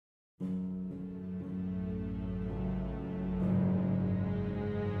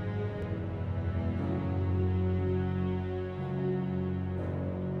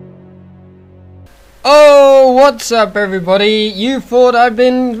Oh, what's up everybody? You thought I'd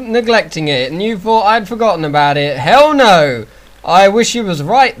been neglecting it and you thought I'd forgotten about it. Hell no! I wish you was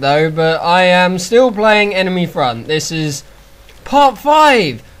right though, but I am still playing Enemy Front. This is part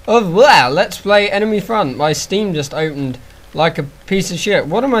 5 of, wow, Let's Play Enemy Front. My Steam just opened like a piece of shit.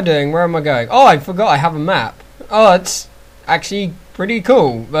 What am I doing? Where am I going? Oh, I forgot I have a map. Oh, it's actually pretty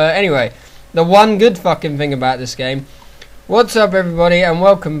cool. But anyway, the one good fucking thing about this game. What's up everybody and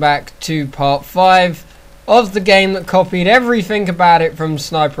welcome back to part 5 of the game that copied everything about it from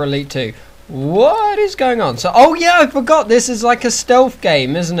Sniper Elite 2. What is going on? So, oh yeah, I forgot this is like a stealth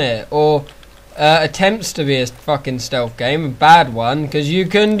game, isn't it? Or attempts to be a fucking stealth game, a bad one, because you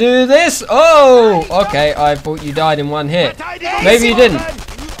can do this. Oh, okay, I thought you died in one hit. Maybe you didn't.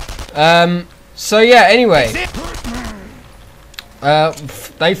 So yeah, anyway.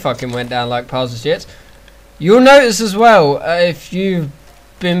 They fucking went down like piles of shit. You'll notice as well, if you've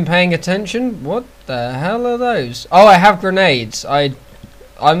been paying attention, what the hell are those? Oh, I have grenades. I'm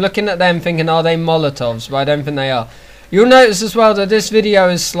looking at them thinking, are they Molotovs? But I don't think they are. You'll notice as well that this video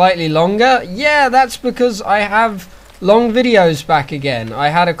is slightly longer. Yeah, that's because I have long videos back again. I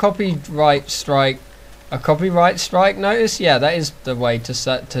had a copyright strike. A copyright strike notice? Yeah, that is the way to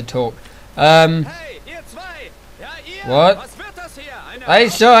talk. What? Hey,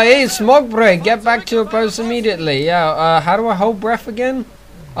 hey, smoke break, get back to your post immediately. Yeah, how do I hold breath again?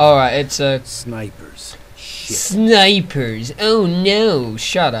 Alright, it's a... Snipers. Shit. Snipers. Oh no,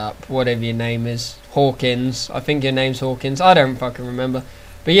 shut up, whatever your name is. Hawkins. I think your name's Hawkins. I don't fucking remember.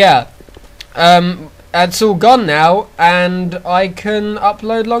 But yeah, it's all gone now, and I can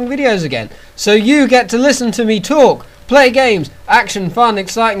upload long videos again. So you get to listen to me talk, play games, action, fun,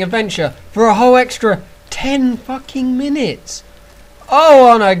 exciting adventure for a whole extra 10 fucking minutes. Oh,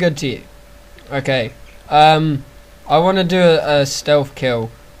 aren't I good to you? Okay. I want to do a stealth kill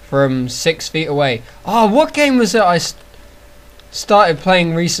from 6 feet away. Oh, what game was it I started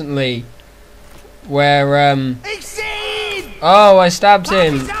playing recently? Where, oh, I stabbed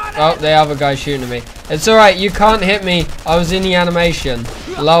him. Oh, the other guy's shooting at me. It's alright, you can't hit me. I was in the animation.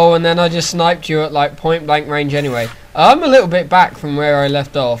 Lol, and then I just sniped you at like point blank range anyway. I'm a little bit back from where I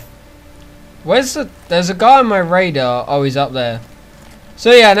left off. Where's the... There's a guy on my radar. Oh, he's up there.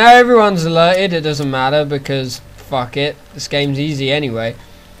 So yeah, now everyone's alerted. It doesn't matter because fuck it. This game's easy anyway.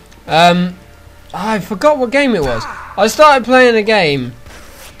 I forgot what game it was. I started playing a game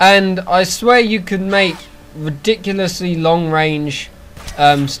and I swear you could make ridiculously long range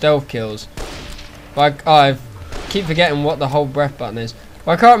stealth kills. Like, oh, I keep forgetting what the hold breath button is.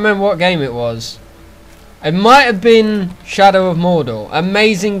 But I can't remember what game it was. It might have been Shadow of Mordor.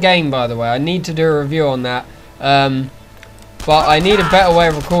 Amazing game, by the way. I need to do a review on that. But I need a better way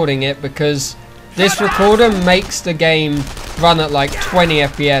of recording it because this recorder makes the game run at like 20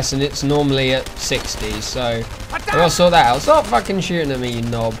 FPS and it's normally at 60. So I gotta sort that out. Stop fucking shooting at me, you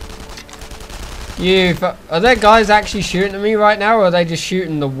knob. Are there guys actually shooting at me right now, or are they just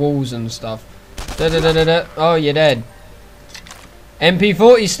shooting the walls and stuff? Oh, you're dead.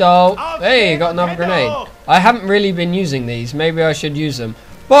 MP40 style. Hey, got another grenade. I haven't really been using these. Maybe I should use them.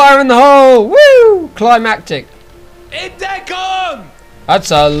 Fire in the hole! Woo! Climactic.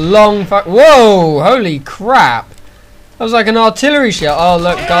 That's a long fuck. Whoa! Holy crap! That was like an artillery shell. Oh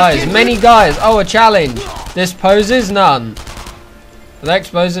look, guys, many guys. Oh, a challenge. This poses none. Are they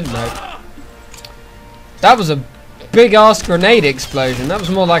explosive? No. That was a big ass grenade explosion. That was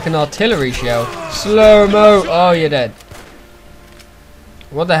more like an artillery shell. Slow mo. Oh, you're dead.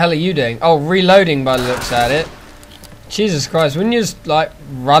 What the hell are you doing? Oh, reloading by the looks at it. Jesus Christ, wouldn't you just like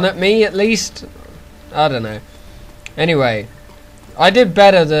run at me at least? I don't know. Anyway, I did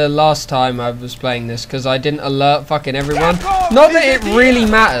better the last time I was playing this because I didn't alert fucking everyone. Not that it really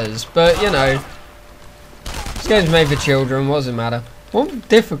matters, but you know, this game's made for children. What does it matter? What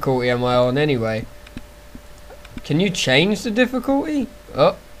difficulty am I on anyway? Can you change the difficulty?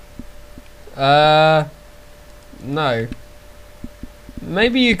 Oh, no.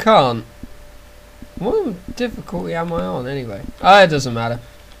 Maybe you can't. What difficulty am I on anyway? It doesn't matter.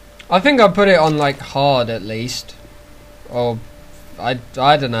 I think I put it on like hard at least. Or I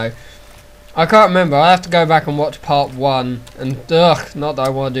don't know. I can't remember. I have to go back and watch part 1 and not that I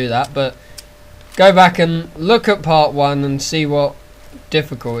want to do that, but go back and look at part 1 and see what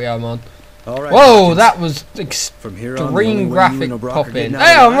difficulty I'm on. Right, whoa, Hawkins. That was extreme graphic pop in.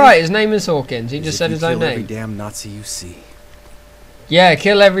 Hey, I'm right. His name is Hawkins. He just said his own name. Every damn Nazi you see. Yeah,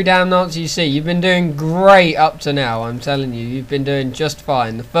 kill every damn Nazi you see. You've been doing great up to now, I'm telling you. You've been doing just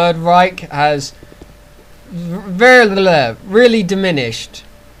fine. The Third Reich has really diminished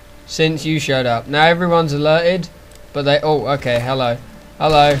since you showed up. Now everyone's alerted, but they... Oh, okay, hello.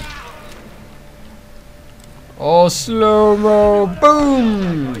 Hello. Oh, slow-mo,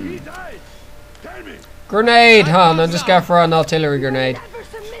 boom! Grenade, huh? No, just go for an artillery grenade.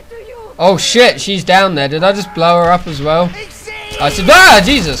 Oh shit, she's down there. Did I just blow her up as well? I said, ah,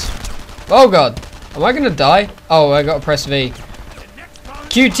 Jesus! Oh god, am I gonna die? Oh, I gotta press V.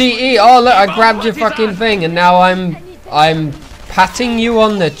 QTE. Oh look, I grabbed your fucking thing, and now I'm patting you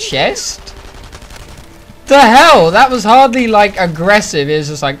on the chest. The hell? That was hardly like aggressive. It was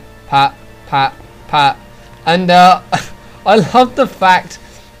just like pat, pat, pat, and I love the fact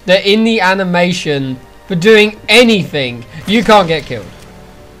that in the animation for doing anything, you can't get killed.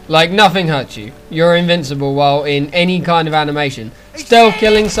 Like, nothing hurts you. You're invincible while in any kind of animation. Stealth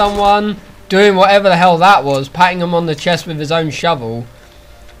killing someone, doing whatever the hell that was, patting him on the chest with his own shovel.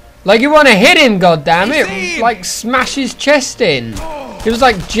 Like, you want to hit him, goddammit. Like, smash his chest in. He was,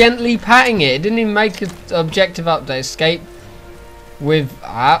 like, gently patting it. It didn't even make an objective update. Escape with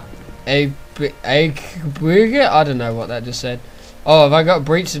I don't know what that just said. Oh, have I got to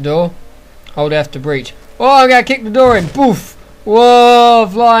breach the door? Hold F to breach. Oh, I got to kick the door in. Boof. Whoa,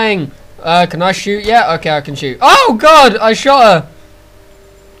 flying. Can I shoot? Yeah, okay, I can shoot. Oh god, I shot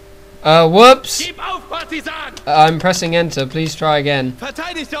her. Whoops. I'm pressing enter. Please try again.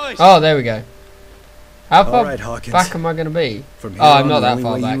 Oh, there we go. How far back am I going to be? From here I'm not that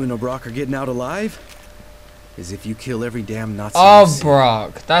far back. You and O'Brock are getting out alive is if you kill every damn Nazi.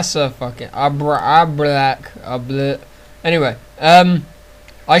 O'Brock. That's a fucking Anyway,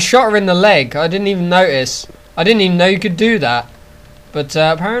 I shot her in the leg. I didn't even notice. I didn't even know you could do that, but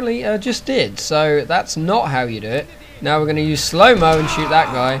apparently I just did, so that's not how you do it. Now we're going to use slow-mo and shoot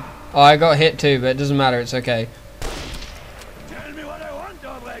that guy. Oh, I got hit too, but it doesn't matter, it's okay.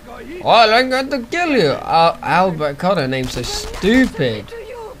 Oh, I'm going to kill you! Albert, God, her name's so stupid.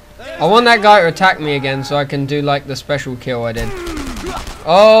 I want that guy to attack me again so I can do like the special kill I did.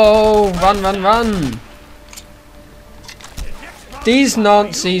 Oh, run, run, run! These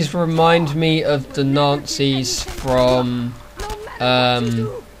Nazis remind me of the Nazis from,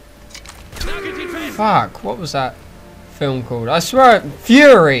 fuck, what was that film called? I swear,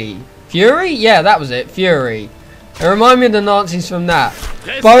 Fury. Fury? Yeah, that was it, Fury. They remind me of the Nazis from that.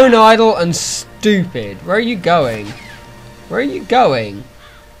 Bone idle and stupid. Where are you going? Where are you going?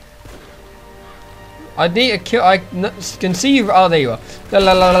 I need to kill, I can see you, oh there you are.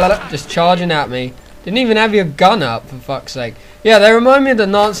 Just charging at me. Didn't even have your gun up, for fuck's sake. Yeah, they remind me of the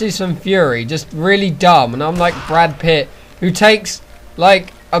Nazis from Fury, just really dumb, and I'm like Brad Pitt, who takes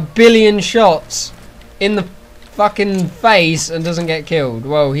like 1 billion shots in the fucking face and doesn't get killed.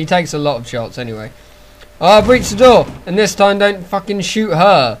 Well, he takes a lot of shots anyway. Oh, breach the door, and this time don't fucking shoot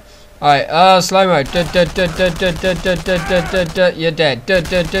her. Alright, slow-mo. You're dead.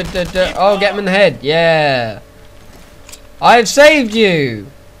 Oh, get him in the head. Yeah. I've saved you.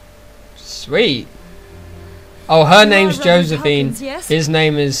 Sweet. Oh, her name's Josephine. Hawkins, yes? His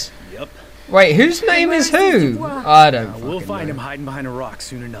name is... Yep. Wait, whose name is who? I don't fucking We'll find know. him hiding behind a rock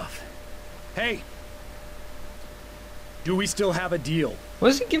soon enough. Hey! Do we still have a deal? What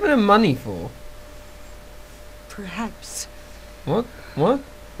is he giving him money for? Perhaps. What? What?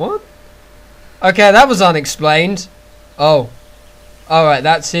 What? Okay, that was unexplained. Oh. Alright,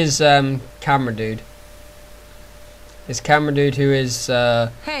 that's his camera dude. His camera dude who is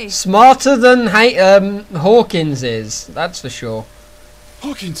Hey. smarter than Hawkins is. That's for sure.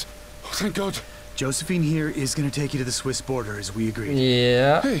 Hawkins! Oh, thank God. Josephine here is going to take you to the Swiss border as we agreed.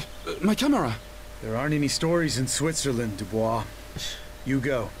 Yeah. Hey, my camera. There aren't any stories in Switzerland, Dubois. You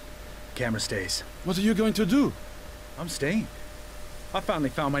go. Camera stays. What are you going to do? I'm staying. I finally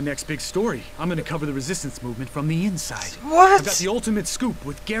found my next big story. I'm going to cover the resistance movement from the inside. I've got What? the ultimate scoop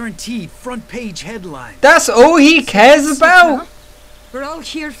with guaranteed front page headlines. That's all he cares about? We're all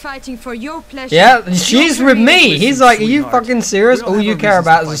here fighting for your pleasure. Yeah, your she's with career. me. He's like, are you sweetheart, fucking serious? we don't All have you a care reason to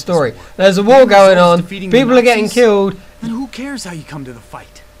about is fight the this story. war. There's a war Your going result on. is defeating the People are getting Nazis. killed. And who cares how you come to the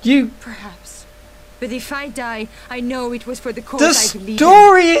fight? You... Perhaps. But if I die, I know it was for the cause The I believe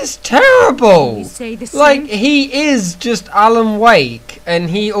story is terrible. You say the Like, same? he is just Alan Wake, and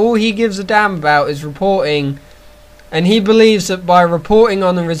all he gives a damn about is reporting, and he believes that by reporting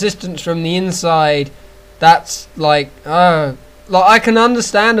on the resistance from the inside, that's like I can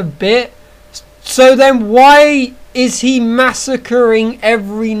understand a bit. So then why is he massacring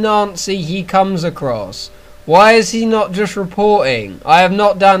every Nazi he comes across? Why is he not just reporting? I have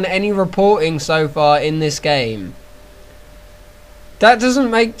not done any reporting so far in this game. that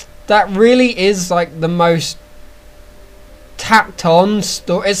doesn't make... That really is like the most tacked on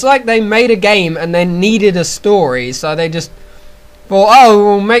story. It's like they made a game and they needed a story, so they just thought, oh,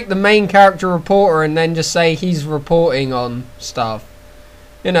 we'll make the main character a reporter and then just say he's reporting on stuff.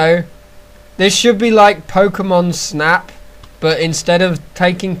 You know, this should be like Pokemon Snap, but instead of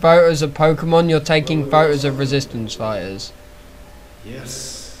taking photos of Pokemon, you're taking photos of resistance fighters.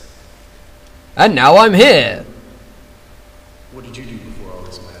 Yes. And now I'm here. What did you do before all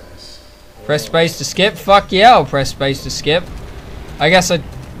this madness? Press space to skip? Fuck yeah, I'll press space to skip. I guess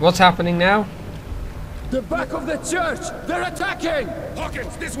what's happening now? The back of the church! They're attacking!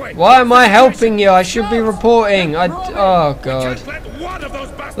 Hawkins, this way! Why am I helping you? I should be reporting. Oh god.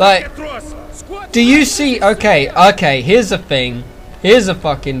 Like, do you see? Okay, here's a thing. Here's a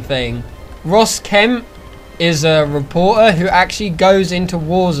fucking thing. Ross Kemp is a reporter who actually goes into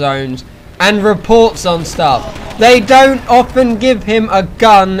war zones and reports on stuff. They don't often give him a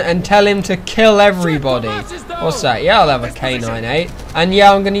gun and tell him to kill everybody. What's that? Yeah, I'll have a K98. And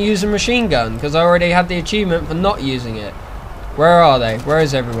yeah, I'm going to use a machine gun because I already had the achievement for not using it. Where are they? Where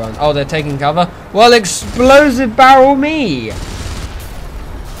is everyone? Oh, they're taking cover. Well, explosive barrel me.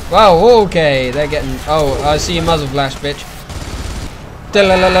 Wow, okay. They're getting... Oh, I see your muzzle flash, bitch.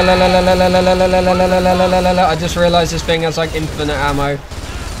 I just realised this thing has like infinite ammo.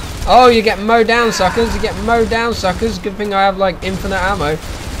 Oh, you get mowed down, suckers. You get mowed down, suckers. Good thing I have like infinite ammo.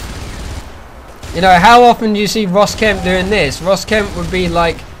 You know, how often do you see Ross Kemp doing this? Ross Kemp would be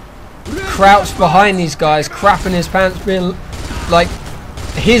like crouched behind these guys, crapping his pants, being like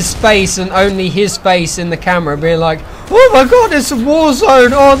his face and only his face in the camera, being like, oh my god, it's a war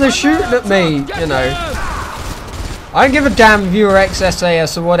zone. Oh, they're shooting at me. You know, I don't give a damn if you were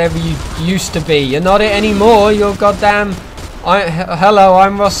ex-SAS or whatever you used to be. You're not it anymore. You're goddamn... hello,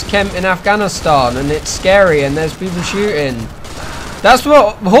 I'm Ross Kemp in Afghanistan, and it's scary, and there's people shooting. That's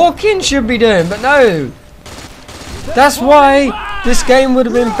what Hawkins should be doing, but no. That's why this game would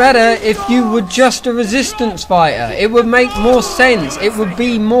have been better if you were just a resistance fighter. It would make more sense. It would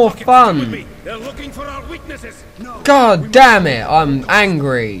be more fun. God damn it, I'm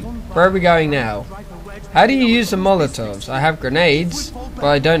angry. Where are we going now? How do you use the Molotovs? I have grenades, but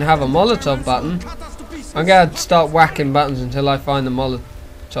I don't have a Molotov button. I'm going to start whacking buttons until I find the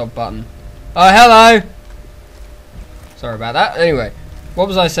Molotov button. Oh, hello! Sorry about that. Anyway, what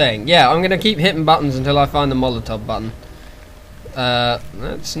was I saying? Yeah, I'm going to keep hitting buttons until I find the Molotov button.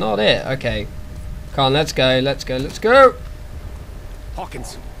 That's not it. Okay. Come on, let's go, let's go, let's go!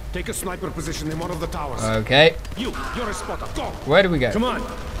 Hawkins, take a sniper position in one of the towers. Okay. You're a spotter. Go! Where do we go? Come on!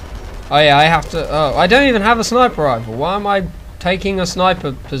 Oh yeah, I have to... Oh, I don't even have a sniper rifle. Why am I taking a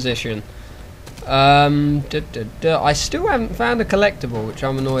sniper position? I still haven't found a collectible, which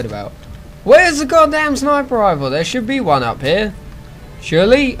I'm annoyed about. Where's the goddamn sniper rifle? There should be one up here.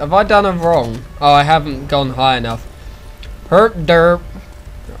 Surely? Have I done it wrong? Oh, I haven't gone high enough. Herp derp.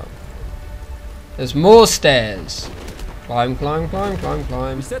 There's more stairs. Climb, climb, climb, climb,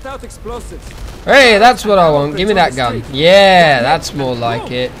 climb. Set out explosives. Hey, that's what I want. Give me that gun. Yeah, that's more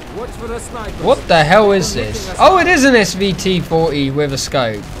like it. Watch for the snipers. What the hell is this? Oh, it is an SVT-40 with a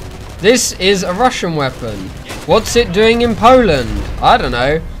scope. This is a Russian weapon. What's it doing in Poland? I don't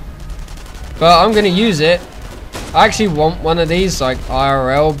know. But I'm going to use it. I actually want one of these, like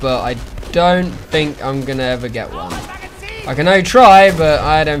IRL, but I don't think I'm going to ever get one. I can only try, but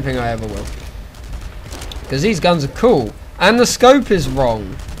I don't think I ever will. Because these guns are cool. And the scope is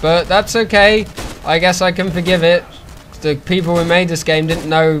wrong. But that's okay. I guess I can forgive it. The people who made this game didn't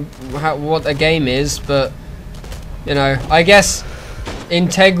know what a game is, but, you know, I guess...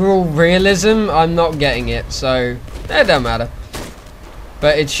 Integral realism, I'm not getting it, so it don't matter.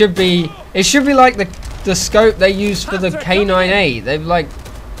 But it should be like the scope they use for the K9A. They've like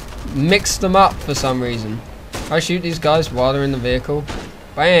mixed them up for some reason. I shoot these guys while they're in the vehicle.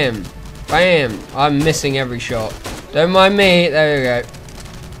 Bam, bam. I'm missing every shot. Don't mind me. There we go.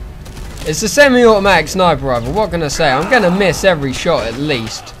 It's a semi-automatic sniper rifle. What can I say? I'm gonna miss every shot at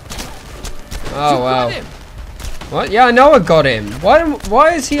least. Oh wow. What? Yeah, I know I got him.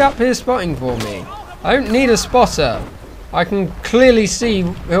 Why is he up here spotting for me? I don't need a spotter. I can clearly see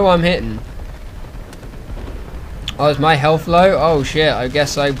who I'm hitting. Oh, is my health low? Oh shit, I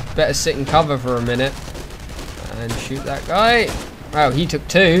guess I better sit in cover for a minute. And shoot that guy. Wow, he took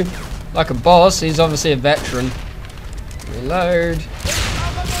two. Like a boss. He's obviously a veteran. Reload.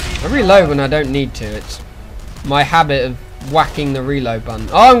 I reload when I don't need to. It's my habit of whacking the reload button.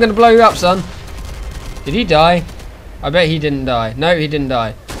 Oh, I'm going to blow you up, son. Did he die? I bet he didn't die. No, he didn't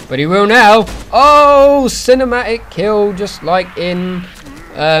die. But he will now. Oh, cinematic kill, just like in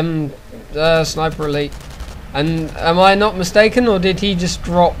Sniper Elite. And am I not mistaken, or did he just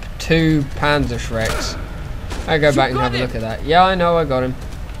drop 2 Panzerschrecks? I go back and have a look at that. Yeah, I know, I got him.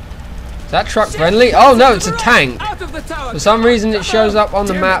 Is that truck friendly? Oh no, it's a tank. For some reason it shows up on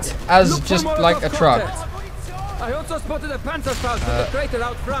the map as just like a truck. I also spotted a Panzerfaust in the crater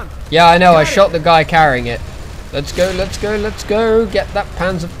out front. Yeah, I know, I shot the guy carrying it. Let's go, let's go, let's go. Get that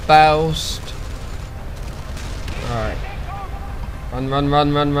Panzerfaust. Alright. Run, run,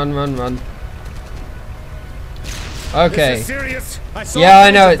 run, run, run, run, run. Okay. This is serious. Yeah,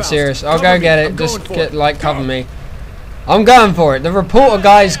 I know it's serious. I'll go get it. Just get, like, cover me. I'm going for it. The reporter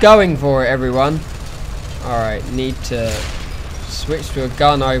guy's going for it, everyone. Alright, need to switch to a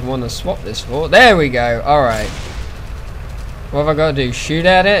gun I want to swap this for. There we go. Alright. What have I got to do? Shoot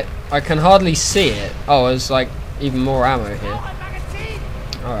at it? I can hardly see it. Oh, there's, like, even more ammo here.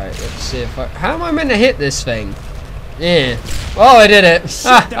 Alright, let's see if I... How am I meant to hit this thing? Yeah. Oh, I did it.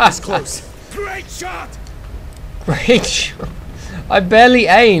 Shit, that was close. Great shot. Great shot. I barely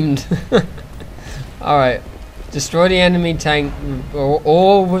aimed. Alright. Destroy the enemy tank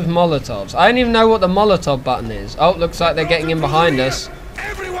all with Molotovs. I don't even know what the Molotov button is. Oh, looks like they're getting in behind us.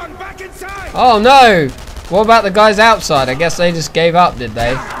 Everyone back inside. Oh no! What about the guys outside? I guess they just gave up, did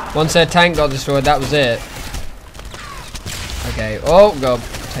they? Once their tank got destroyed, that was it. Okay. Oh god.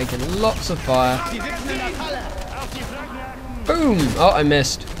 Taking lots of fire. Boom! Oh, I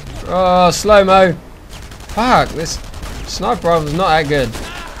missed. Oh, slow-mo. Fuck, this sniper rifle's not that good.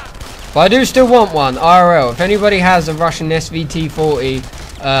 But I do still want one, IRL. If anybody has a Russian SVT-40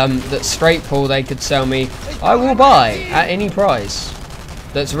 that's straight pull they could sell me, I will buy at any price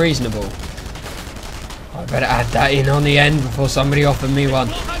that's reasonable. I better add that in on the end before somebody offered me one.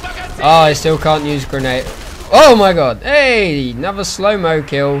 Oh, I still can't use grenade. Oh my god. Hey, another slow-mo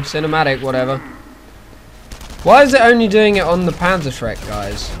kill, cinematic, whatever. Why is it only doing it on the Panzerschreck,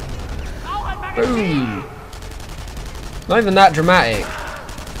 guys? Boom. Not even that dramatic.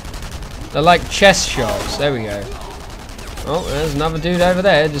 They're like chest shots. There we go. Oh, there's another dude over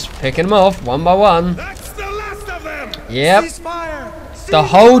there. Just picking them off one by one. That's the last of them. Yep. Ceasefire. The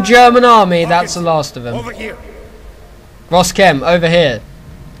whole German army, that's the last of them. Over here. Roskem, over here.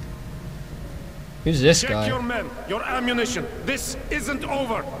 Who's this Check guy? your men, your ammunition. This isn't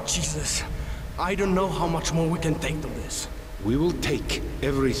over. Jesus, I don't know how much more we can take of this. We will take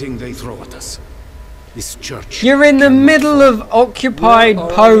everything they throw at us. This church. You're in the middle of occupied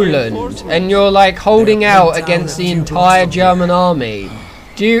Poland, and you're like holding out against the entire German army.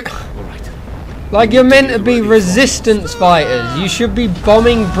 Do you... Like, you're meant to be resistance fighters. You should be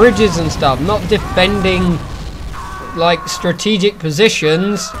bombing bridges and stuff, not defending, like, strategic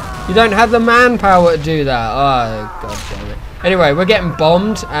positions. You don't have the manpower to do that. Oh, god damn it. Anyway, we're getting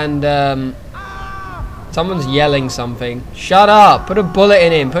bombed, and, someone's yelling something. Shut up! Put a bullet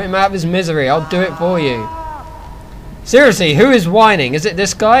in him. Put him out of his misery. I'll do it for you. Seriously, who is whining? Is it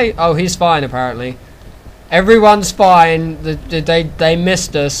this guy? Oh, he's fine, apparently. Everyone's fine. They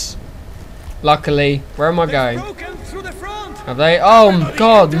missed us. Luckily. Where am I going? Have they? Oh,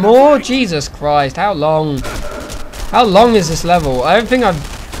 God. More? Jesus Christ. How long? How long is this level? I don't think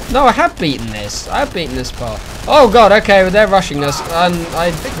I've... No, I have beaten this. I have beaten this part. Oh, God. Okay, well, they're rushing us. And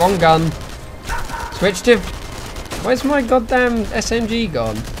wrong gun. Switch to... Where's my goddamn SMG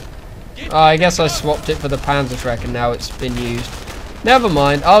gone? Oh, I guess I swapped it for the Panzerschreck and now it's been used. Never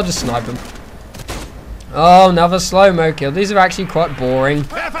mind, I'll just snipe him. Oh, another slow-mo kill. These are actually quite boring.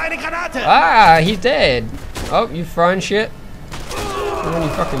 Ah, he's dead. Oh, you throwing shit? Oh, you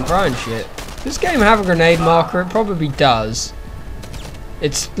fucking throwing shit. Does this game have a grenade marker? It probably does.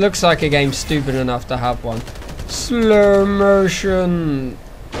 It looks like a game stupid enough to have one. Slow motion.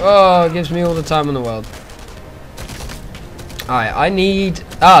 Oh, it gives me all the time in the world. Alright, I need...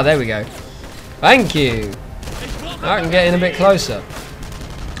 Ah, there we go. Thank you. I can get in a bit closer.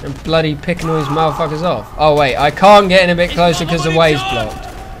 And bloody picking all these motherfuckers off. Oh, wait, I can't get in a bit closer because the way's blocked.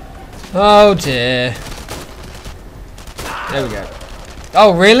 Oh, dear. There we go.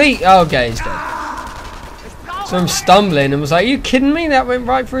 Oh, really? Oh, okay, he's dead. So I'm stumbling and was like, are you kidding me? That went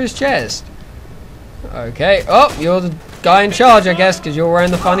right through his chest. Okay. Oh, you're the guy in charge, I guess, because you're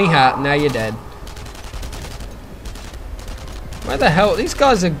wearing the funny hat. Now you're dead. Where the hell? These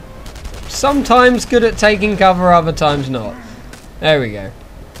guys are sometimes good at taking cover, other times not. There we go.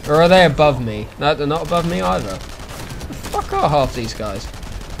 Or are they above me? No, they're not above me either. The fuck are half these guys?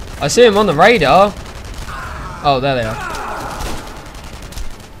 I see them on the radar. Oh, there they are.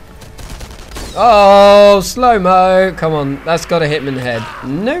 Oh, slow-mo. Come on, that's got to hit him in the head.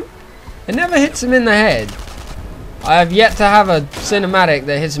 Nope. It never hits him in the head. I have yet to have a cinematic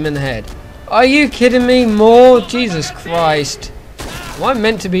that hits him in the head. Are you kidding me? More? Jesus Christ. Am I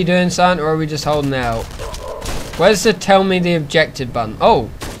meant to be doing something or are we just holding out? Where's the tell me the objective button? Oh,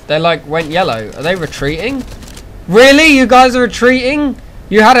 they like went yellow. Are they retreating? Really? You guys are retreating?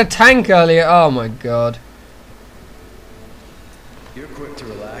 You had a tank earlier. Oh my god. You're quick to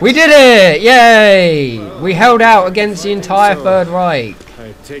relax. We did it! Yay! We held out against the entire Third Reich.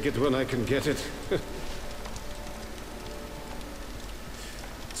 I take it when I can get it.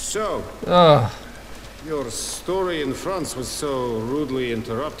 So, Oh, your story in France was so rudely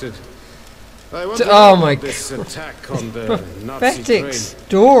interrupted. I want oh my about this attack on the Nazi pathetic train.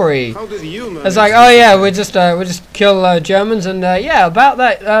 story. How did you manage It's like, to oh yeah, do we just kill Germans, and yeah, about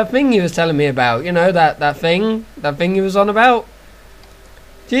that thing you was telling me about. You know that thing you was on about.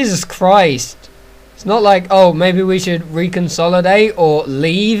 Jesus Christ! It's not like, oh, maybe we should reconsolidate or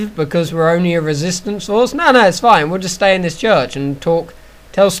leave because we're only a resistance force. No, it's fine. We'll just stay in this church and talk,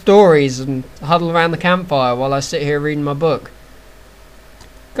 tell stories, and huddle around the campfire while I sit here reading my book.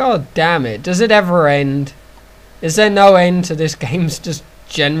 God damn it. Does it ever end? Is there no end to this game's just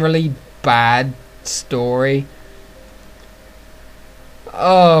generally bad story?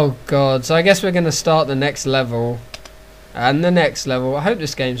 Oh god, so I guess we're going to start the next level. And the next level. I hope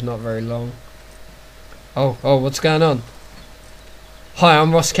this game's not very long. Oh, what's going on? Hi,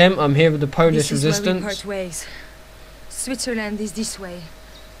 I'm Ross Kemp. I'm here with the Polish This is where we Resistance. part ways. Switzerland is this way.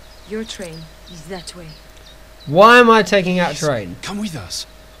 Your train is that way. Why am I taking out a train? Come with us.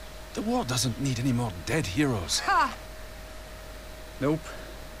 The war doesn't need any more dead heroes. Ha! Nope.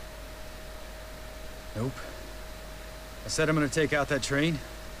 Nope. I said I'm gonna take out that train.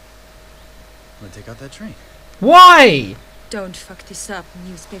 I'm gonna take out that train. Why? Don't fuck this up,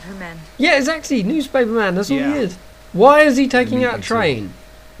 newspaper man. Yeah, exactly. Newspaper man. That's all Yeah. he is. Why is he taking mean out a me too. train?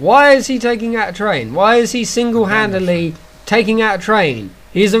 Why is he taking out a train? Why is he single-handedly taking out a train?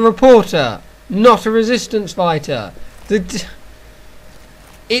 He's a reporter, not a resistance fighter.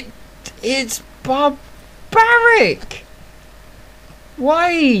 It's barbaric.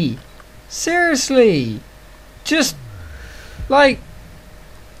 Why? Seriously. Just like,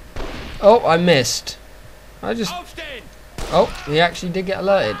 oh, I missed. Oh, he actually did get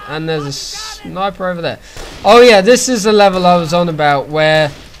alerted. And there's a sniper over there. Oh yeah, this is the level I was on about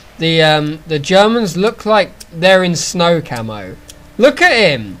where the Germans look like they're in snow camo. Look at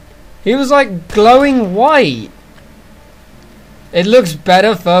him. He was like glowing white. It looks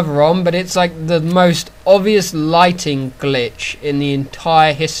better further on, but it's like the most obvious lighting glitch in the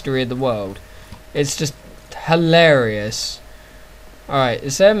entire history of the world. It's just hilarious. Alright,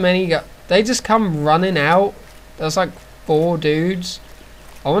 is there many they just come running out? There's like 4 dudes.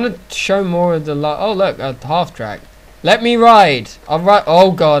 I want to show more of the oh look, a half track. Let me ride. I'll ride.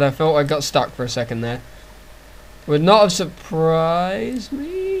 Oh god, I thought I got stuck for a second there. Would not have surprised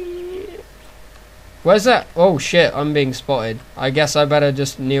me. Where's that? Oh shit, I'm being spotted. I guess I better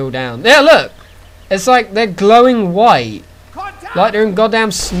just kneel down. Yeah, look! It's like they're glowing white. Like they're in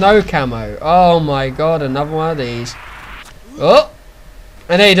goddamn snow camo. Oh my god, another one of these. Oh!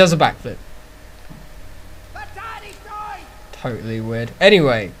 And then he does a backflip. Totally weird.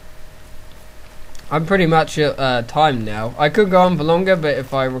 Anyway. I'm pretty much at time now. I could go on for longer, but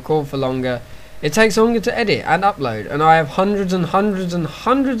if I record for longer, it takes longer to edit and upload. And I have hundreds and hundreds and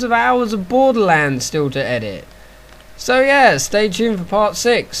hundreds of hours of Borderlands still to edit. So yeah, stay tuned for part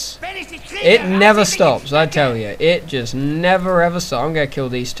 6. It never stops, I tell you. It just never ever stops. I'm going to kill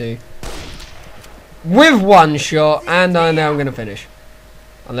these 2. With 1 shot, and I know I'm going to finish.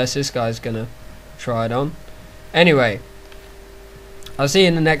 Unless this guy's going to try it on. Anyway. I'll see you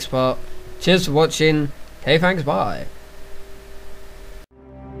in the next part. Cheers for watching. Okay, thanks, bye.